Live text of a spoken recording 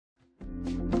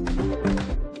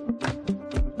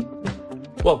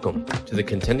Welcome to the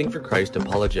Contending for Christ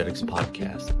Apologetics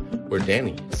podcast, where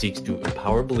Danny seeks to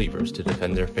empower believers to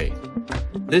defend their faith.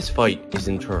 This fight is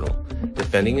internal,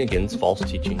 defending against false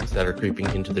teachings that are creeping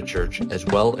into the church as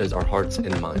well as our hearts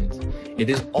and minds.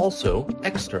 It is also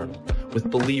external,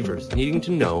 with believers needing to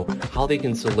know how they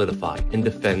can solidify and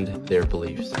defend their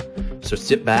beliefs. So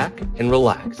sit back and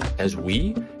relax as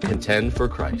we contend for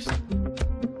Christ.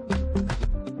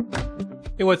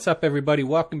 Hey, what's up, everybody?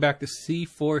 Welcome back to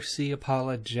C4C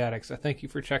Apologetics. I thank you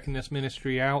for checking this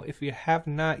ministry out. If you have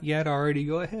not yet already,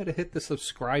 go ahead and hit the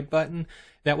subscribe button.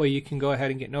 That way you can go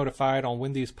ahead and get notified on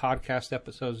when these podcast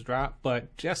episodes drop.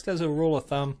 But just as a rule of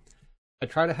thumb, I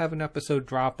try to have an episode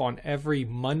drop on every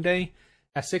Monday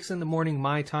at 6 in the morning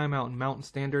my time out in Mountain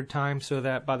Standard Time, so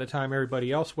that by the time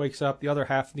everybody else wakes up, the other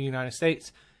half of the United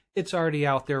States, it's already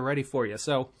out there ready for you.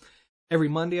 So every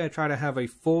Monday, I try to have a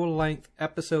full-length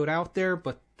episode out there,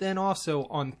 but then also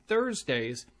on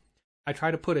Thursdays, I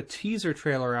try to put a teaser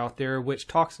trailer out there which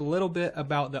talks a little bit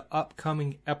about the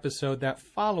upcoming episode that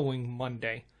following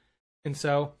Monday. And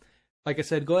so, like I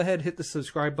said, go ahead, hit the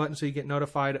subscribe button so you get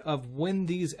notified of when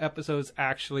these episodes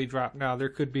actually drop. Now, there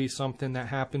could be something that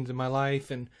happens in my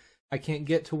life and I can't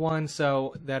get to one,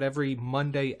 so that every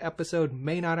Monday episode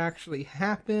may not actually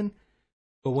happen,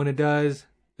 but when it does,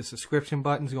 the subscription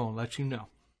button's going to let you know.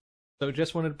 So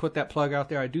just wanted to put that plug out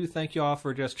there. I do thank you all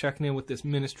for just checking in with this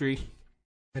ministry.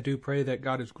 I do pray that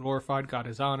God is glorified, God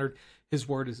is honored, His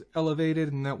word is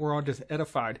elevated, and that we're all just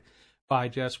edified by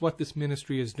just what this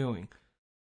ministry is doing.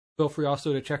 Feel free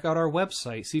also to check out our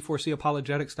website,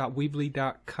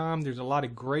 c4capologetics.weebly.com. There's a lot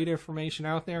of great information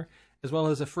out there, as well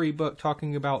as a free book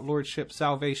talking about Lordship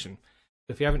salvation.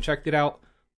 If you haven't checked it out,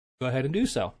 go ahead and do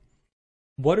so.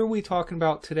 What are we talking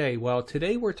about today? Well,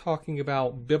 today we're talking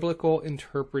about biblical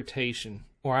interpretation,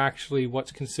 or actually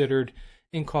what's considered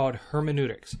and called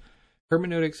hermeneutics.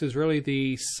 Hermeneutics is really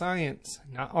the science,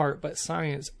 not art, but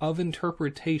science of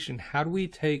interpretation. How do we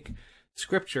take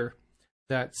scripture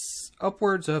that's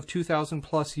upwards of 2,000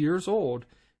 plus years old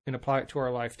and apply it to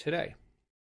our life today?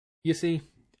 You see,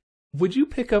 would you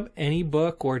pick up any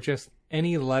book or just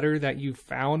any letter that you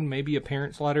found, maybe a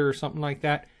parent's letter or something like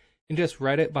that, and just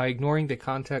read it by ignoring the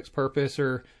context, purpose,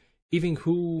 or even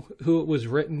who it was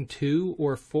written to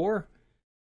or for?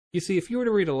 You see, if you were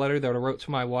to read a letter that I wrote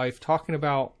to my wife talking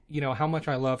about, how much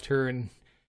I loved her, and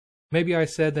maybe I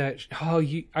said that,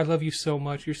 I love you so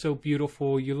much, you're so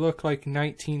beautiful, you look like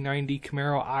 1990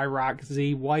 Camaro IROC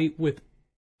Z, white with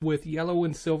yellow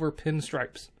and silver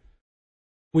pinstripes.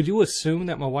 Would you assume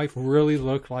that my wife really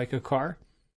looked like a car?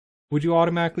 Would you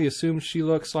automatically assume she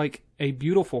looks like a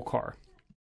beautiful car?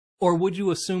 Or would you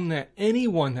assume that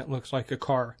anyone that looks like a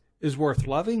car is worth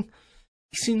loving?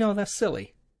 You see, no, that's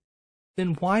silly.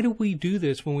 Then why do we do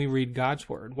this when we read God's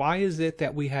Word? Why is it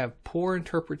that we have poor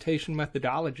interpretation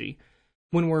methodology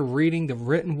when we're reading the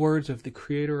written words of the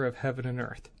Creator of heaven and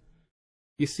earth?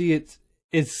 You see, it's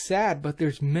sad, but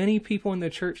there's many people in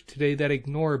the church today that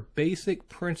ignore basic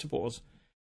principles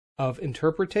of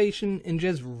interpretation and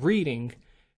just reading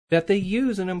that they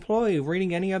use and employ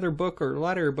reading any other book or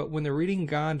letter, but when they're reading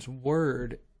God's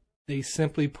Word, they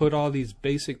simply put all these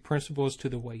basic principles to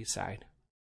the wayside.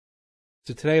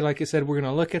 So today, like I said, we're going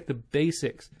to look at the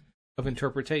basics of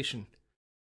interpretation.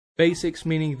 Basics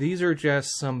meaning these are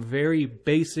just some very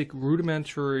basic,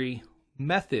 rudimentary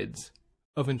methods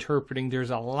of interpreting.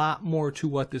 There's a lot more to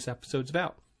what this episode's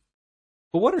about.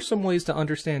 But what are some ways to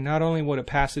understand not only what a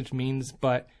passage means,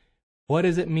 but what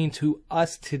does it mean to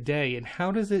us today, and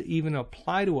how does it even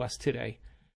apply to us today?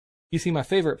 You see, my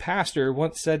favorite pastor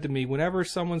once said to me, whenever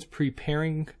someone's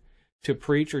preparing to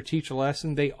preach or teach a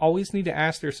lesson, they always need to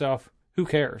ask themselves, who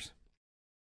cares?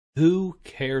 Who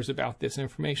cares about this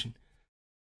information?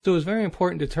 So it's very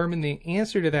important to determine the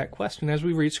answer to that question as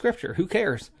we read Scripture. Who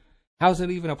cares? How does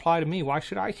it even apply to me? Why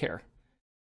should I care?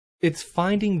 It's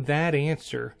finding that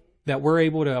answer that we're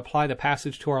able to apply the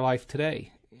passage to our life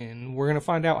today. And we're going to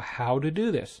find out how to do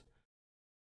this.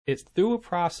 It's through a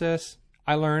process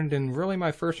I learned in really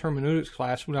my first hermeneutics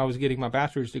class when I was getting my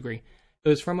bachelor's degree. It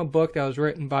was from a book that was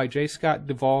written by J. Scott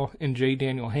Duvall and J.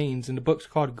 Daniel Haynes, and the book's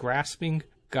called Grasping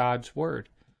God's Word.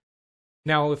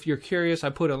 Now, if you're curious,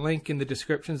 I put a link in the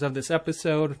descriptions of this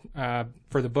episode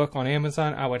for the book on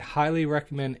Amazon. I would highly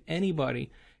recommend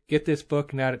anybody get this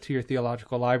book and add it to your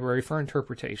theological library for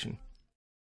interpretation.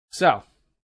 So,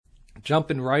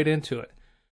 jumping right into it.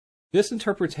 This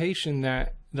interpretation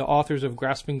that the authors of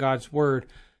Grasping God's Word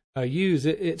use,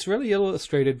 it's really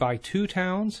illustrated by two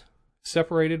towns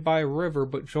separated by a river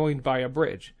but joined by a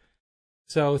bridge.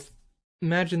 So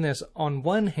imagine this. On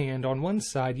one hand, on one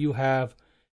side, you have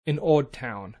an old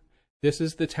town. This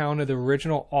is the town of the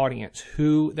original audience,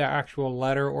 who the actual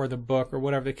letter or the book or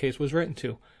whatever the case was written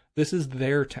to. This is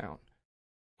their town.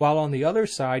 While on the other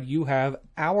side, you have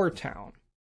our town.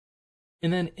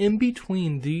 And then in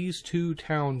between these two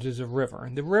towns is a river.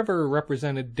 And the river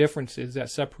represented differences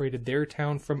that separated their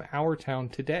town from our town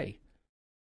today.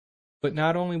 But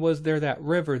not only was there that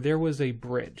river, there was a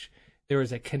bridge. There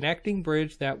was a connecting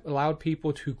bridge that allowed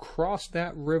people to cross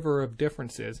that river of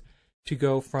differences to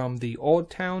go from the old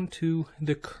town to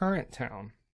the current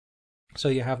town. So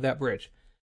you have that bridge.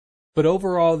 But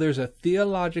overall, there's a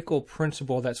theological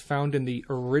principle that's found in the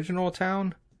original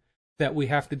town that we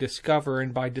have to discover.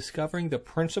 And by discovering the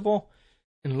principle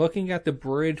and looking at the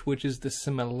bridge, which is the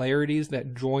similarities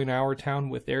that join our town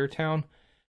with their town,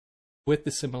 with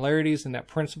the similarities and that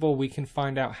principle, we can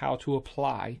find out how to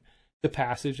apply the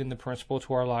passage and the principle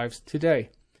to our lives today.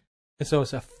 And so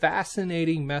it's a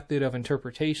fascinating method of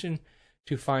interpretation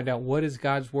to find out what is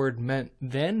God's word meant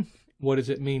then, what does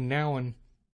it mean now, and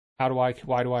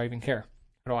why do I even care?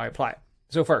 How do I apply it?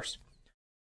 So first,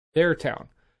 their town.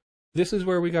 This is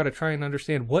where we got to try and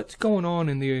understand what's going on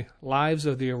in the lives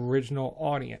of the original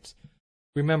audience.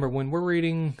 Remember, when we're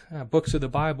reading books of the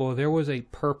Bible, there was a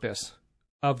purpose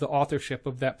of the authorship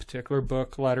of that particular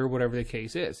book, letter, whatever the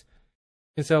case is.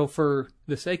 And so for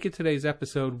the sake of today's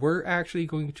episode, we're actually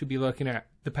going to be looking at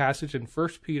the passage in 1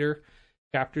 Peter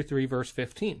chapter 3, verse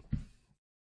 15.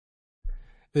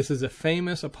 This is a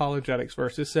famous apologetics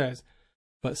verse. It says,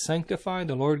 "But sanctify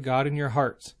the Lord God in your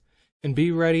hearts, and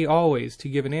be ready always to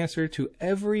give an answer to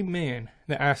every man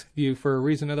that asketh you for a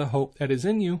reason of the hope that is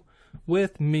in you,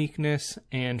 with meekness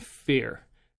and fear."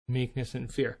 Meekness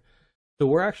and fear. So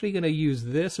we're actually going to use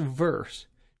this verse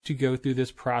to go through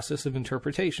this process of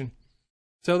interpretation.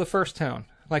 So the first town,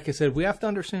 like I said, we have to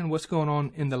understand what's going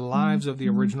on in the lives of the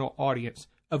original audience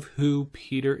of who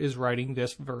Peter is writing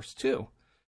this verse to.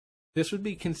 This would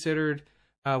be considered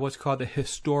what's called the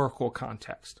historical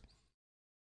context.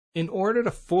 In order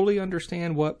to fully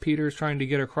understand what Peter is trying to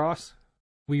get across,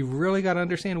 we really got to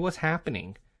understand what's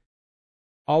happening.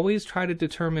 Always try to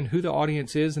determine who the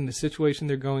audience is and the situation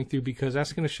they're going through, because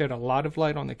that's going to shed a lot of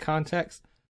light on the context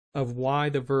of why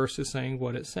the verse is saying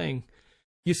what it's saying.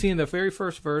 You see, in the very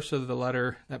first verse of the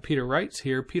letter that Peter writes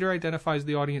here, Peter identifies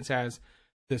the audience as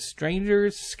the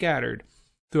strangers scattered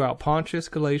throughout Pontus,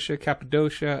 Galatia,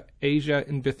 Cappadocia, Asia,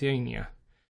 and Bithynia.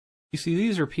 You see,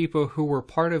 these are people who were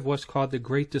part of what's called the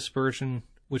Great Dispersion,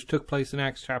 which took place in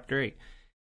Acts chapter 8.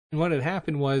 And what had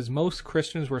happened was most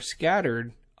Christians were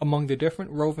scattered among the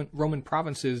different Roman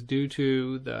provinces due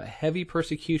to the heavy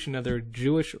persecution of their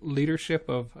Jewish leadership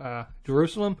of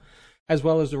Jerusalem, as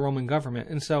well as the Roman government.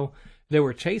 And so they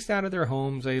were chased out of their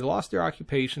homes, they lost their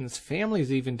occupations,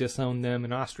 families even disowned them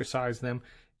and ostracized them,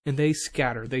 and they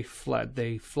scattered, they fled.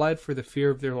 They fled for the fear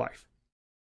of their life.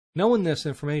 Knowing this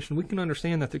information, we can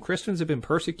understand that the Christians have been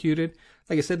persecuted.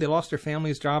 Like I said, they lost their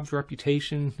families, jobs,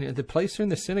 reputation, the place in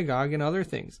the synagogue, and other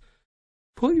things.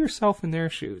 Put yourself in their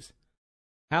shoes.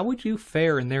 How would you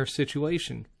fare in their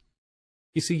situation?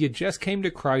 You see, you just came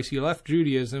to Christ, you left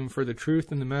Judaism for the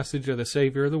truth and the message of the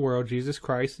Savior of the world, Jesus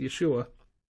Christ, Yeshua.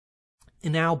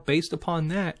 And now, based upon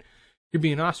that, you're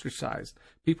being ostracized.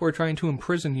 People are trying to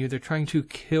imprison you. They're trying to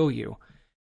kill you.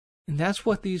 And that's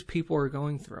what these people are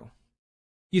going through.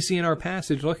 You see, in our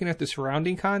passage, looking at the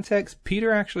surrounding context,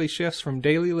 Peter actually shifts from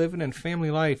daily living and family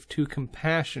life to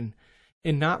compassion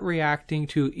and not reacting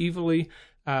too evilly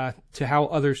to how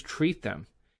others treat them.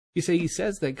 You see, he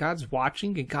says that God's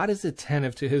watching and God is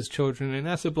attentive to his children. And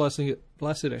that's a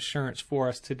blessed assurance for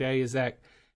us today, is that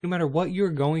no matter what you're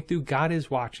going through, God is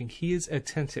watching. He is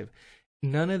attentive.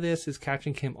 None of this is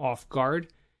catching him off guard.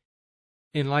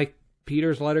 And like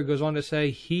Peter's letter goes on to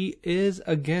say, he is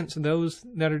against those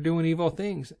that are doing evil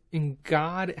things. And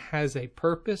God has a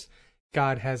purpose.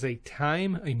 God has a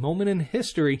time, a moment in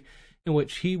history in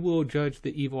which he will judge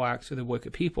the evil acts of the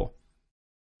wicked people.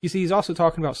 You see, he's also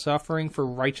talking about suffering for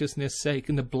righteousness' sake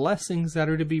and the blessings that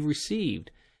are to be received,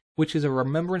 which is a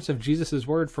remembrance of Jesus'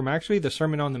 word from actually the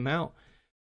Sermon on the Mount.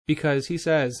 Because he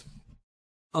says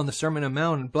on the Sermon on the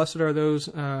Mount,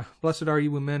 blessed are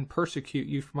you when men persecute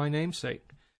you for my name's sake.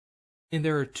 And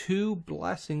there are two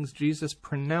blessings Jesus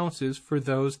pronounces for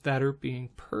those that are being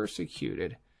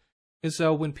persecuted. And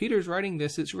so when Peter's writing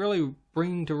this, it's really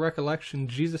bringing to recollection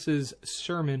Jesus'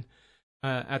 sermon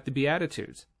at the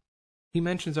Beatitudes. He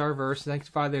mentions our verse,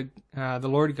 sanctify the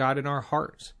Lord God in our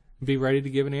hearts. Be ready to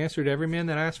give an answer to every man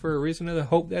that asks for a reason of the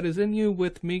hope that is in you,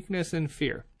 with meekness and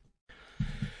fear.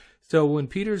 So when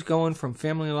Peter's going from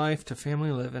family life to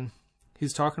family living,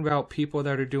 he's talking about people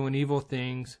that are doing evil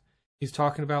things. He's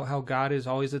talking about how God is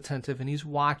always attentive and he's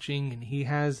watching, and he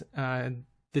has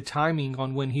the timing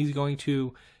on when he's going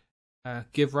to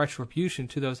give retribution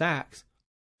to those acts.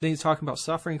 Then he's talking about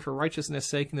suffering for righteousness'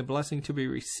 sake and the blessing to be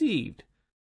received.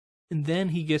 And then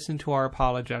he gets into our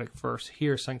apologetic verse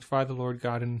here, sanctify the Lord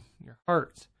God in your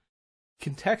hearts.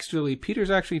 Contextually,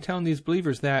 Peter's actually telling these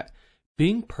believers that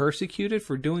being persecuted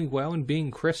for doing well and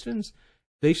being Christians,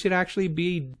 they should actually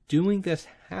be doing this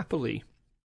happily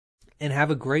and have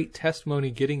a great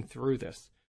testimony getting through this.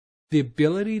 The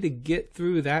ability to get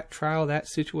through that trial, that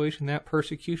situation, that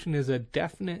persecution is a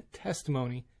definite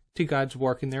testimony to God's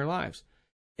work in their lives.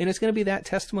 And it's going to be that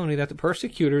testimony that the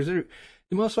persecutors are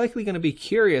most likely going to be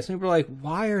curious. And they're like,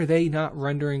 why are they not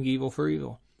rendering evil for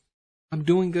evil? I'm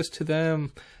doing this to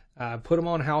them, put them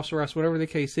on house arrest, whatever the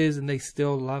case is, and they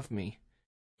still love me.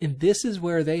 And this is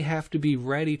where they have to be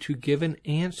ready to give an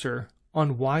answer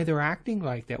on why they're acting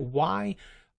like that. Why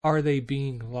are they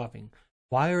being loving?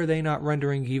 Why are they not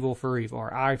rendering evil for evil,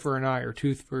 or eye for an eye, or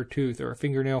tooth for a tooth, or a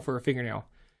fingernail for a fingernail?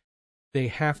 They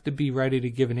have to be ready to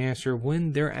give an answer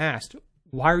when they're asked,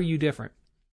 why are you different?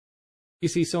 You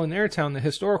see, so in their town, the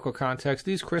historical context,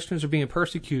 these Christians are being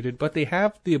persecuted, but they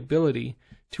have the ability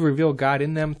to reveal God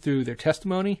in them through their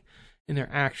testimony and their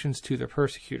actions to their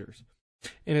persecutors.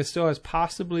 And it still has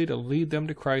possibly to lead them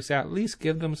to Christ, at least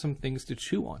give them some things to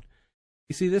chew on.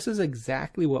 You see, this is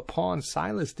exactly what Paul and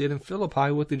Silas did in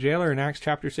Philippi with the jailer in Acts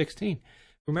chapter 16.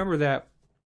 Remember that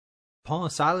Paul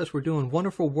and Silas were doing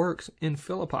wonderful works in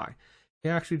Philippi. They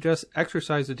actually just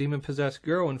exorcised a demon-possessed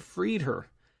girl and freed her.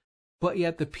 But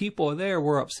yet the people there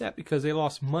were upset because they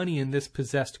lost money in this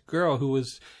possessed girl who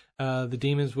was, the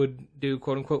demons would do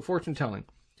quote-unquote fortune-telling.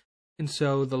 And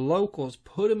so the locals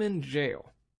put them in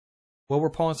jail. What were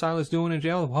Paul and Silas doing in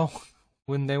jail? Well,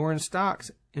 when they were in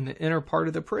stocks in the inner part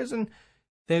of the prison,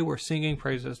 they were singing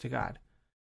praises to God.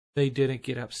 They didn't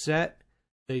get upset.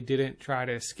 They didn't try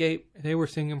to escape. They were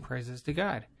singing praises to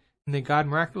God. And then God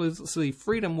miraculously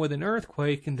freed them with an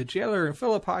earthquake. And the jailer in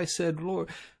Philippi said, Lord,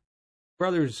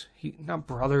 brothers, not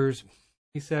brothers,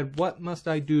 he said, what must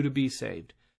I do to be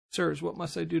saved? Sirs, what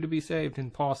must I do to be saved?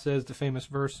 And Paul says the famous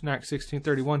verse in Acts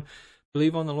 16:31,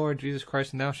 believe on the Lord Jesus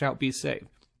Christ and thou shalt be saved.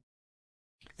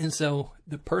 And so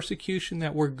the persecution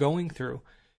that we're going through,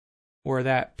 or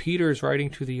that Peter's writing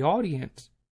to the audience,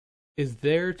 is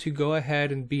there to go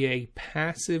ahead and be a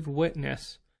passive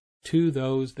witness to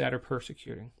those that are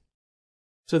persecuting.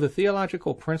 So the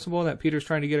theological principle that Peter's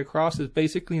trying to get across is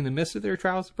basically in the midst of their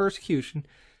trials of persecution,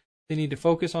 they need to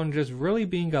focus on just really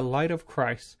being a light of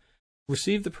Christ,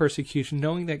 receive the persecution,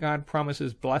 knowing that God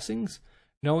promises blessings,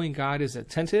 knowing God is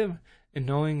attentive, and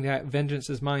knowing that vengeance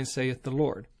is mine, saith the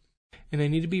Lord. And they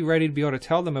need to be ready to be able to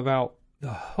tell them about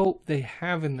the hope they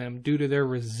have in them due to their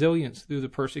resilience through the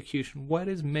persecution. What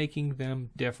is making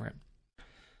them different?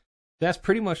 That's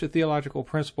pretty much the theological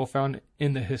principle found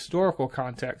in the historical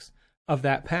context of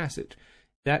that passage.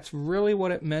 That's really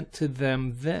what it meant to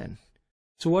them then.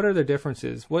 So what are the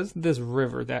differences? What's this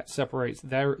river that separates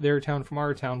their town from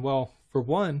our town? Well, for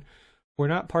one, we're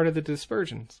not part of the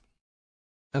dispersions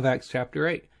of Acts chapter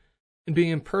 8. And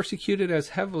being persecuted as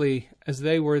heavily as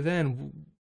they were then,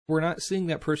 we're not seeing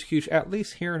that persecution, at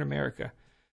least here in America.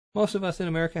 Most of us in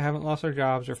America haven't lost our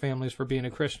jobs or families for being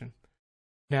a Christian.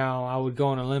 Now, I would go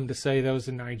on a limb to say those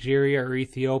in Nigeria or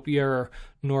Ethiopia or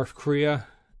North Korea,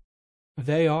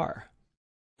 they are.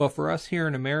 But for us here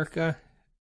in America,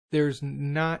 there's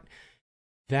not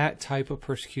that type of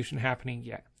persecution happening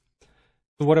yet.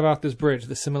 So what about this bridge,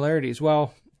 the similarities?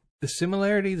 Well, the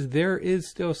similarities, there is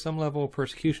still some level of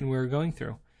persecution we're going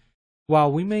through.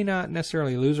 While we may not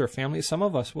necessarily lose our family, some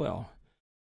of us will,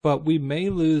 but we may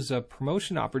lose a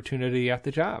promotion opportunity at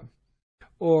the job.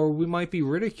 Or we might be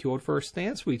ridiculed for a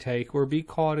stance we take, or be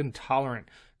called intolerant,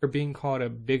 or being called a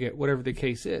bigot, whatever the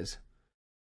case is.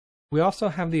 We also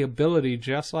have the ability,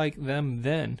 just like them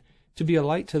then, to be a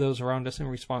light to those around us in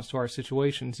response to our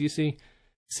situations. You see,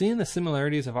 seeing the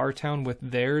similarities of our town with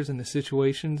theirs and the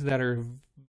situations that are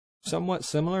somewhat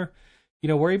similar,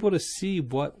 we're able to see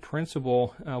what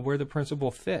principle, where the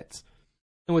principle fits.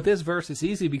 And with this verse, it's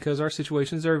easy because our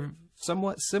situations are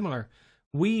somewhat similar.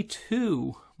 We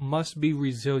too must be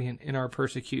resilient in our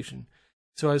persecution,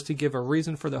 so as to give a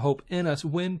reason for the hope in us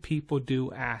when people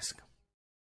do ask.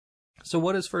 So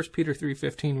what does 1 Peter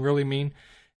 3:15 really mean,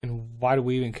 and why do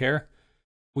we even care?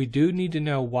 We do need to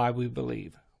know why we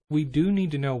believe. We do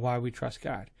need to know why we trust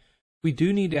God. We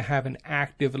do need to have an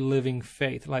active living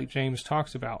faith, like James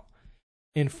talks about.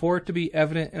 And for it to be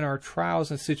evident in our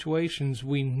trials and situations,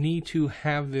 we need to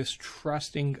have this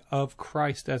trusting of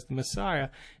Christ as the Messiah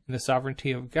and the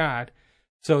sovereignty of God,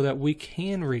 so that we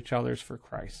can reach others for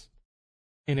Christ.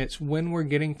 And it's when we're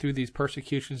getting through these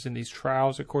persecutions and these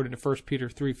trials, according to 1 Peter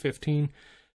 3:15,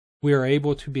 We are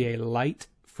able to be a light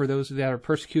for those that are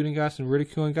persecuting us and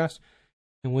ridiculing us.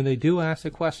 And when they do ask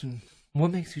the question,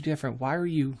 what makes you different? Why are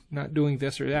you not doing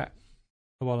this or that?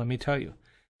 Well, let me tell you,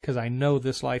 because I know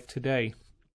this life today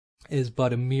is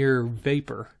but a mere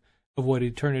vapor of what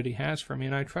eternity has for me,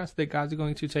 and I trust that God's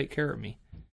going to take care of me.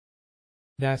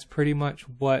 That's pretty much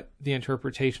what the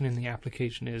interpretation and the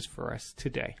application is for us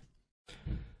today.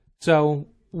 So,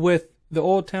 with the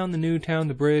old town, the new town,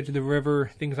 the bridge, the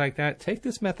river, things like that, take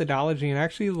this methodology and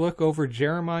actually look over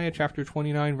Jeremiah chapter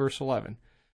 29, verse 11.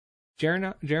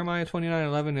 Jeremiah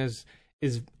 29:11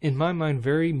 is, in my mind,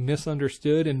 very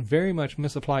misunderstood and very much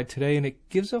misapplied today, and it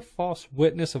gives a false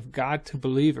witness of God to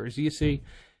believers. You see,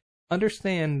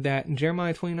 understand that in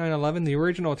Jeremiah 29:11, the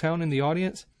original town in the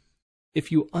audience,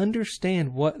 if you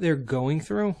understand what they're going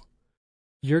through,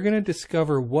 you're going to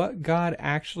discover what God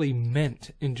actually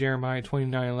meant in Jeremiah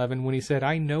 29:11 when he said,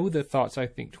 I know the thoughts I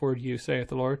think toward you, saith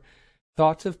the Lord,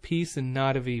 thoughts of peace and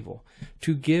not of evil,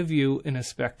 to give you an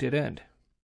expected end.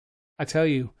 I tell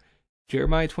you,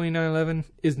 Jeremiah 29:11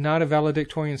 is not a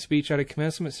valedictorian speech at a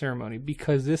commencement ceremony,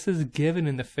 because this is given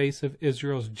in the face of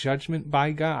Israel's judgment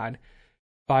by God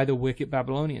by the wicked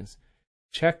Babylonians.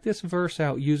 Check this verse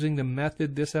out using the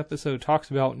method this episode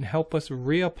talks about and help us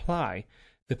reapply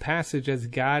the passage as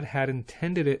God had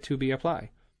intended it to be applied.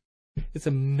 It's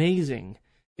amazing.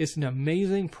 It's an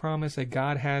amazing promise that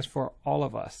God has for all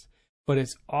of us, but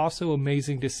it's also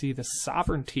amazing to see the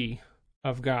sovereignty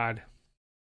of God.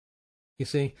 You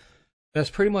see, that's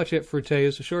pretty much it for today.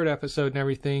 It's a short episode and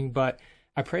everything, but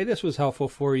I pray this was helpful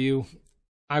for you.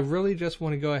 I really just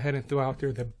want to go ahead and throw out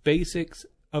there the basics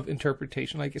of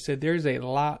interpretation. Like I said, there's a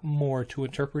lot more to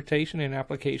interpretation and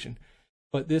application,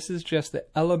 but this is just the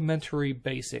elementary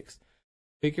basics.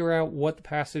 Figure out what the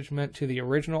passage meant to the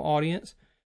original audience.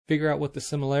 Figure out what the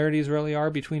similarities really are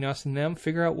between us and them.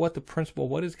 Figure out what the principle,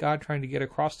 what is God trying to get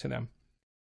across to them.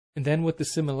 And then with the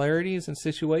similarities and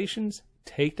situations,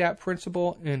 take that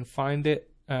principle and find it,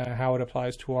 how it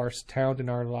applies to our town and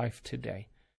our life today.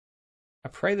 I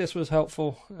pray this was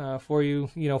helpful for you.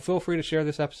 Feel free to share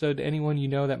this episode to anyone you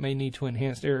know that may need to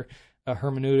enhance their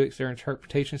hermeneutics, their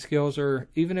interpretation skills, or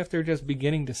even if they're just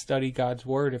beginning to study God's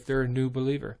Word, if they're a new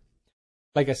believer.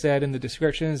 Like I said in the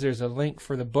descriptions, there's a link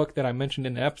for the book that I mentioned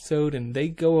in the episode, and they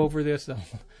go over this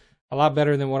a lot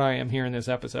better than what I am here in this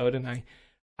episode, and I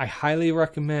highly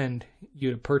recommend you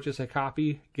to purchase a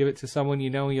copy, give it to someone you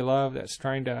know you love that's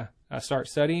trying to start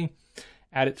studying,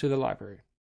 add it to the library.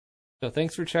 So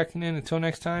thanks for checking in. Until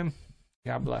next time,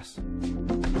 God bless.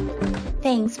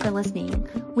 Thanks for listening.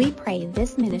 We pray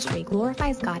this ministry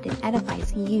glorifies God and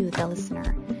edifies you, the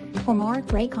listener. For more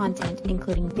great content,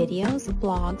 including videos,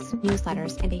 blogs,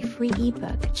 newsletters, and a free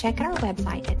ebook, check out our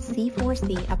website at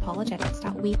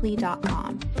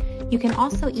c4capologetics.weebly.com. You can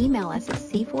also email us at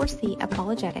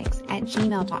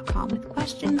c4capologetics@gmail.com with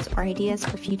questions or ideas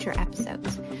for future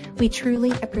episodes. We truly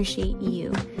appreciate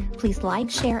you. Please like,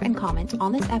 share, and comment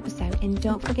on this episode, and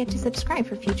don't forget to subscribe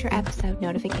for future episode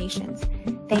notifications.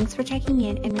 Thanks for checking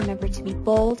in, and remember to be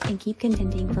bold and keep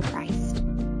contending for Christ.